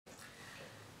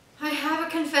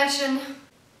confession.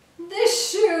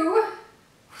 This shoe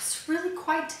was really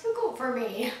quite difficult for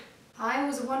me. I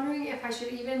was wondering if I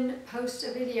should even post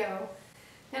a video,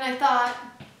 and I thought,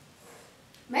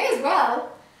 may as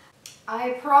well.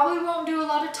 I probably won't do a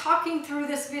lot of talking through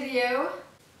this video.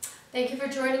 Thank you for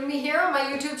joining me here on my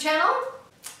YouTube channel.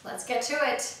 Let's get to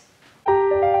it.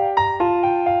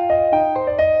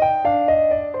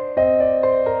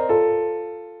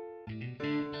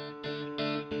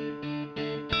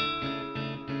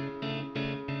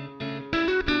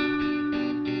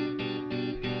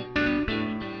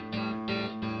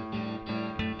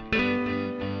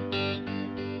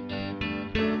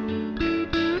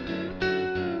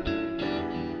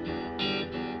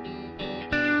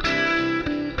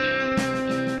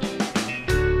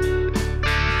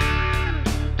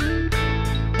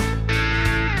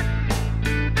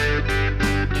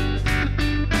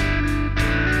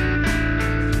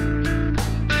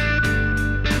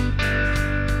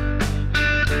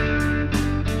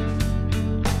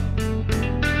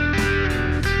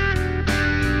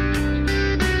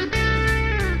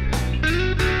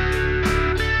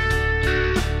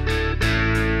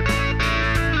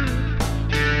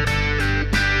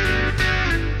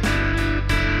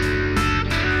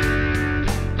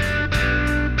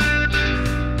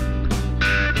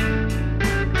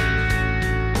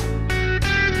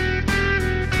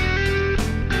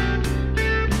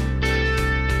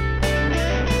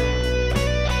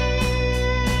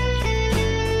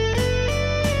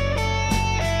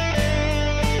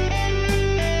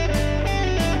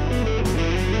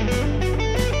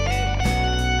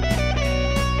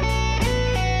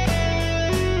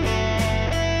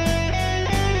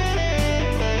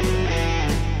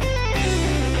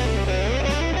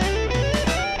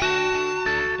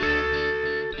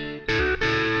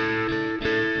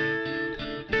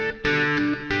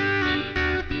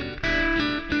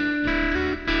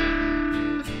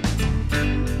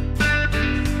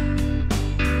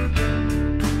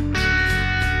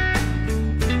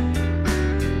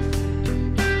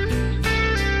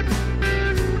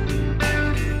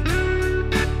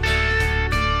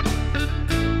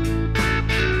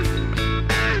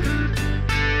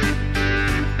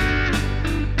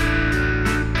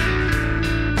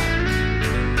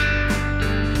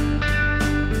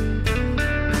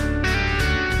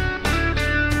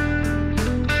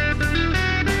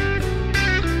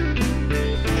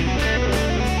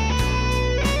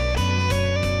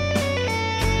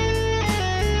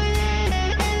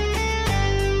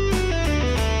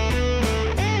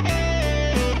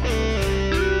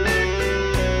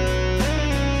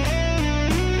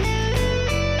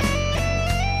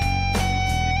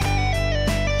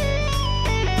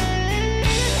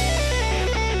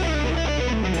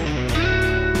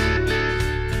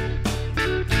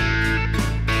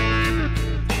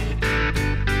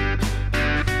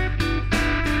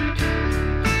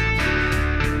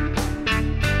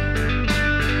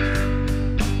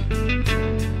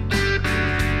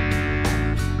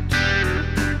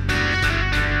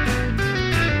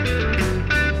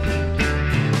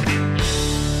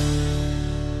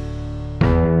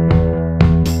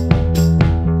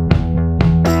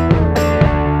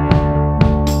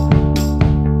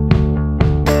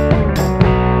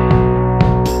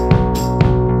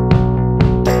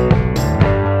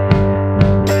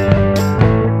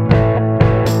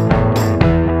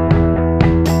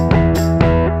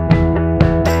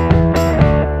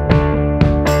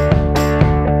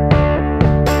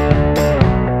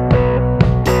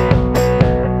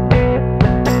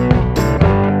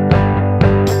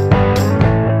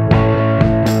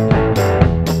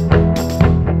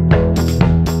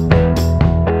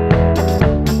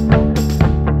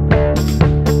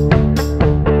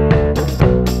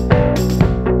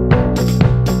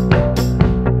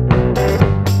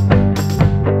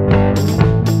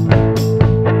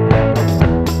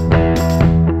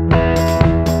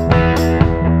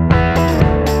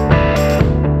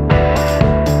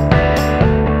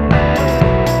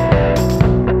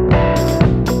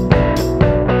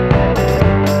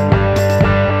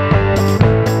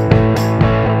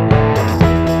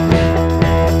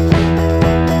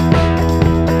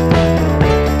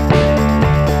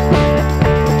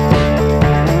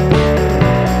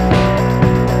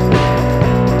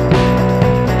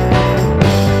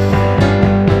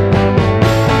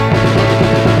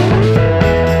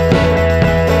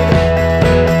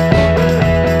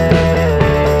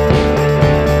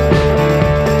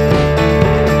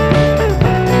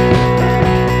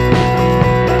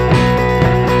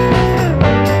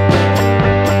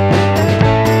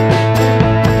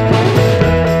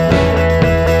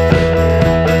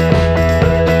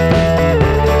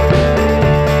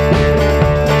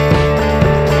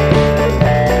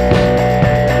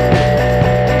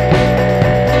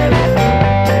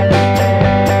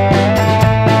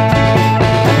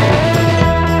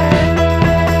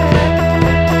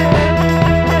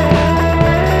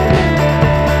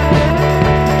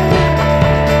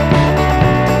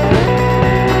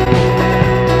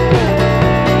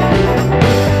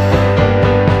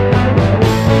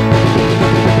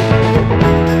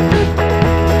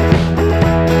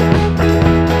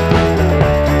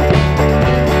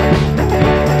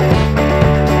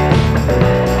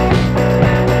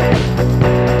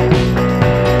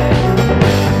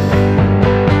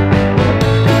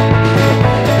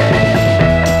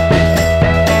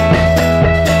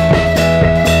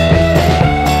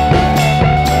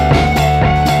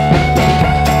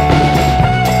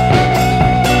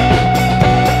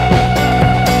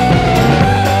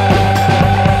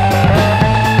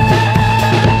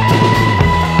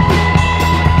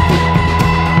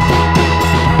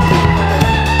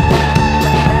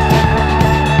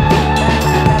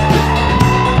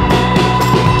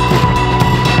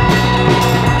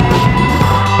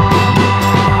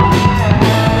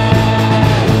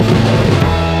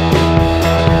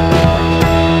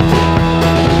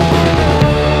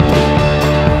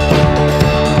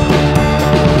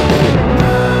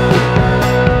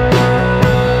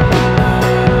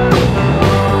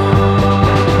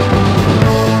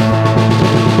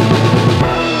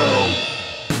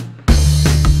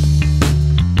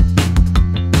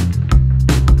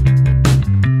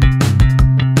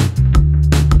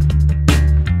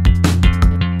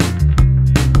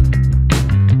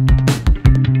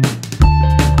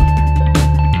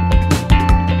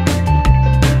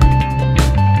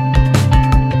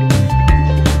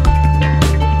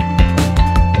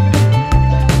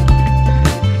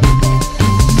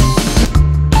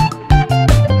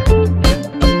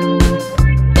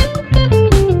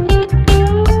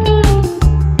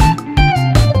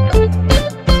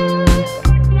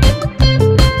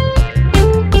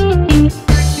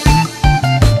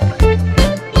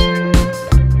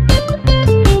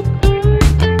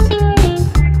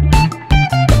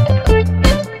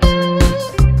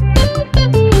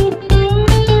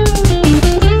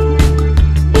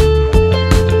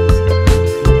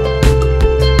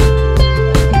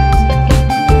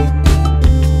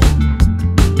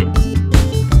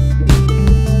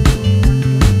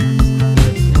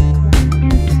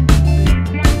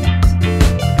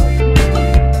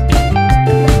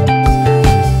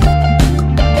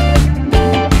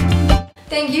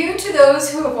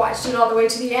 way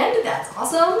to the end. That's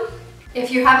awesome.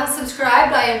 If you haven't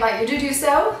subscribed, I invite you to do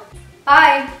so.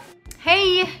 Bye.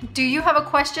 Hey, do you have a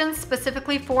question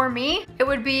specifically for me? It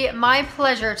would be my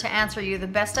pleasure to answer you the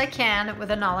best I can with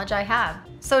the knowledge I have.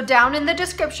 So down in the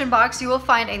description box, you will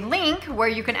find a link where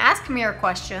you can ask me your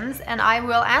questions and I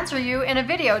will answer you in a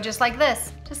video just like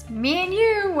this. Just me and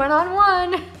you,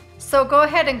 one-on-one. So go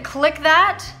ahead and click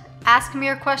that, ask me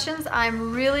your questions.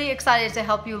 I'm really excited to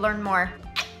help you learn more.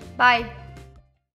 Bye.